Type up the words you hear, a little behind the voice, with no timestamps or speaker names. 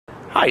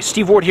Hi,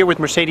 Steve Ward here with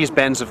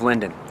Mercedes-Benz of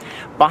Linden.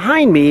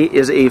 Behind me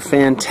is a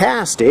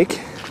fantastic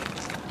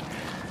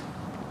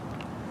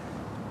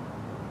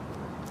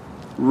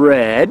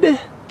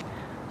red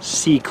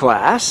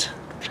C-Class.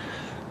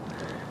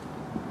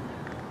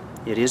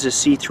 It is a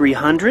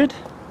C300.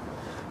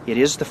 It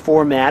is the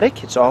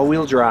 4MATIC. It's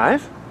all-wheel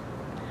drive.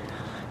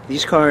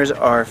 These cars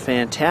are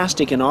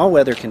fantastic in all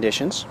weather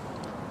conditions.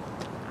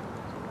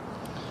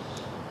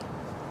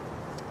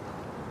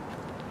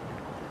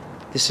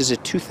 This is a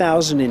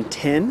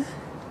 2010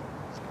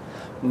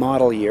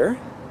 model year.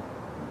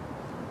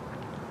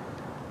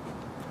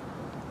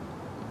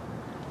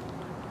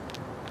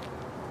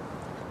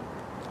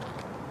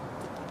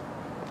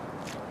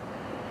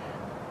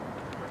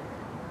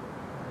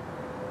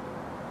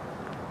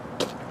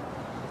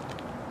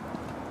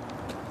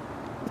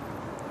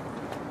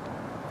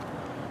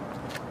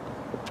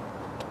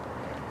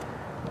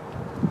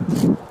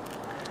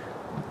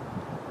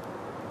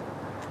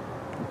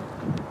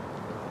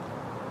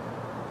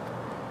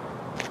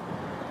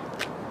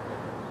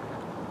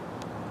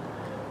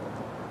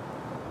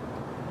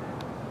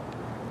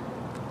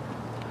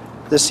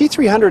 The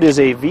C300 is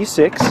a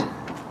V6.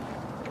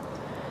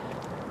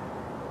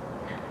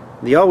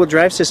 The all-wheel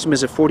drive system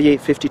is a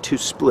 48-52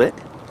 split,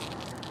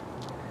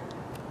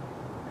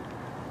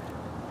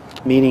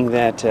 meaning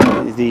that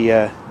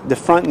the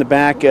front and the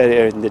back,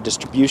 the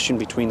distribution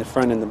between the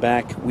front and the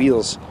back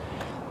wheels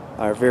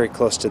are very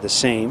close to the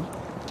same.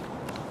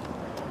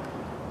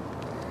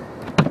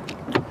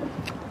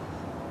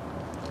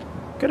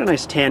 Got a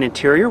nice tan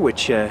interior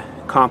which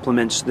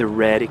complements the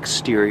red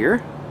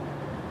exterior.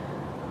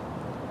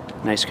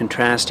 Nice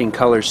contrasting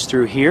colors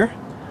through here.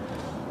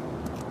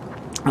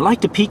 I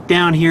like to peek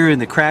down here in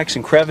the cracks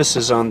and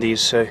crevices on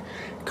these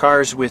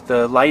cars with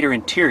a lighter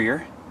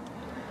interior,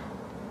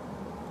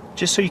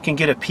 just so you can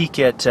get a peek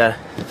at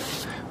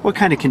what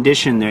kind of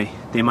condition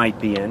they might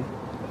be in.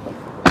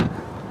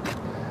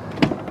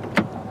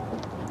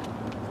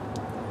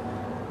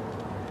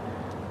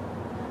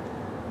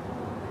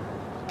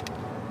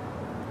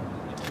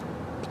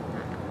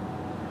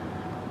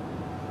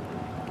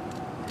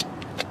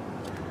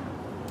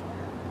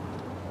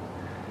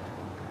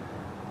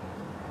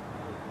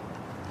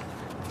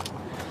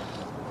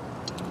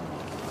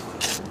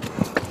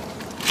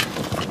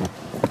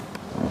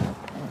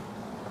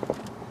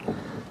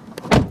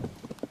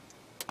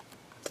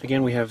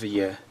 Again, we have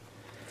the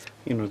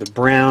the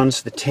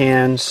browns, the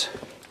tans,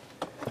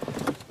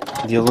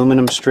 the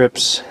aluminum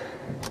strips,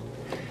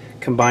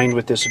 combined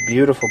with this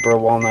beautiful burr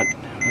walnut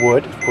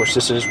wood. Of course,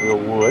 this is real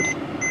wood.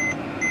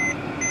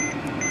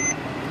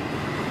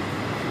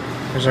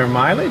 There's our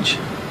mileage: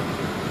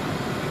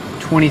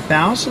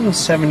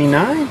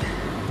 20,079.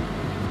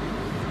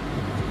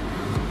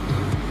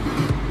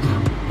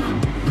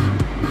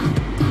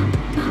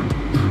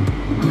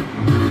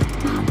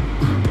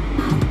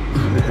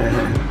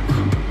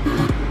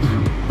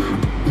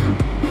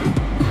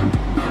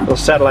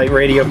 Little satellite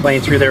radio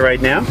playing through there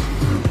right now.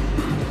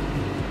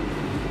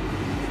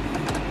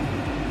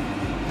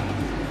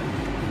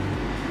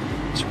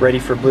 It's ready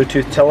for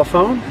Bluetooth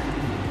telephone.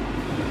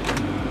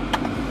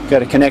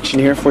 Got a connection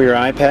here for your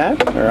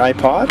iPad or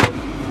iPod.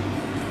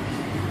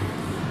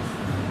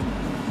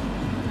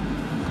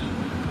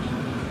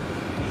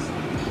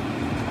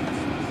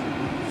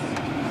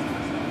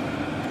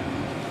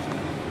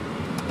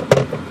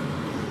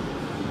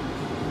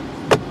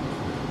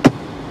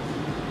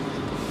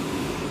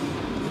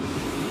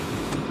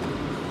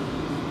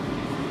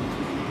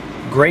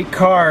 Great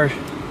car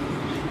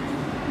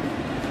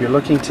if you're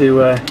looking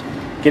to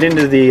get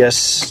into the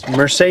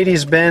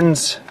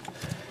Mercedes-Benz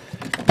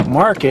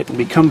market and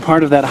become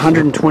part of that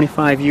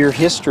 125-year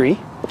history.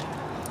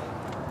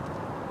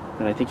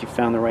 And I think you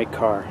found the right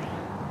car.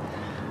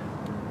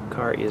 The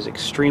car is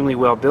extremely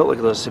well built. Look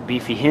at those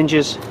beefy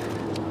hinges.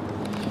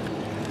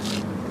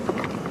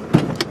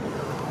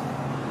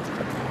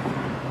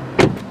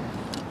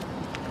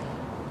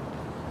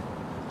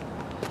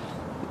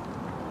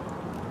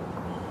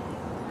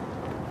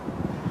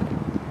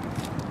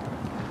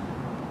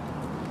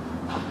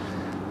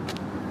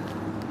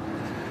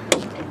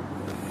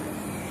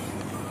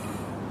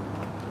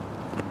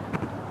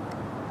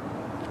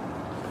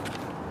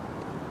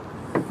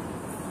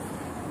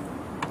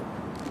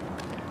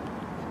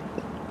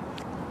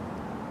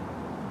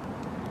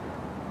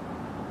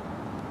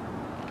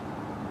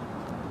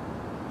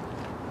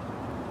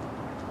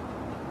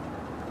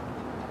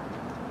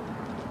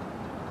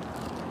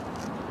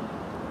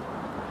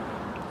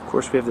 Of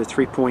course, we have the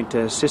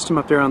 3-point system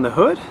up there on the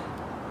hood.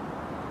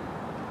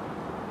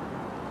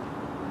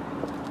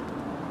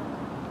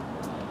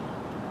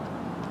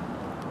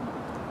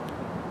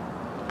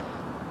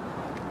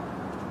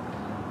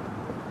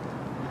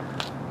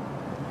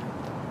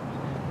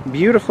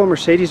 Beautiful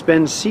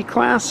Mercedes-Benz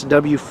C-Class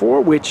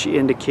W4, which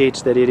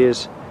indicates that it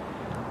is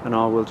an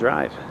all-wheel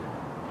drive.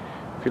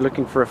 If you're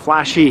looking for a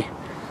flashy,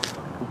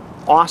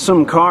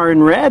 awesome car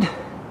in red,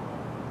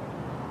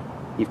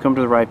 you've come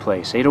to the right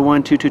place.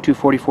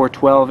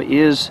 801-222-4412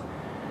 is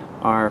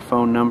our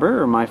phone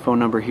number, or my phone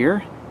number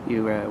here.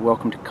 you're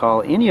welcome to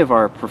call any of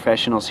our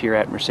professionals here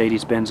at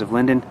Mercedes-Benz of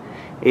Linden,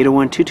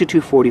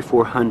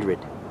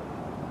 801-222-4400.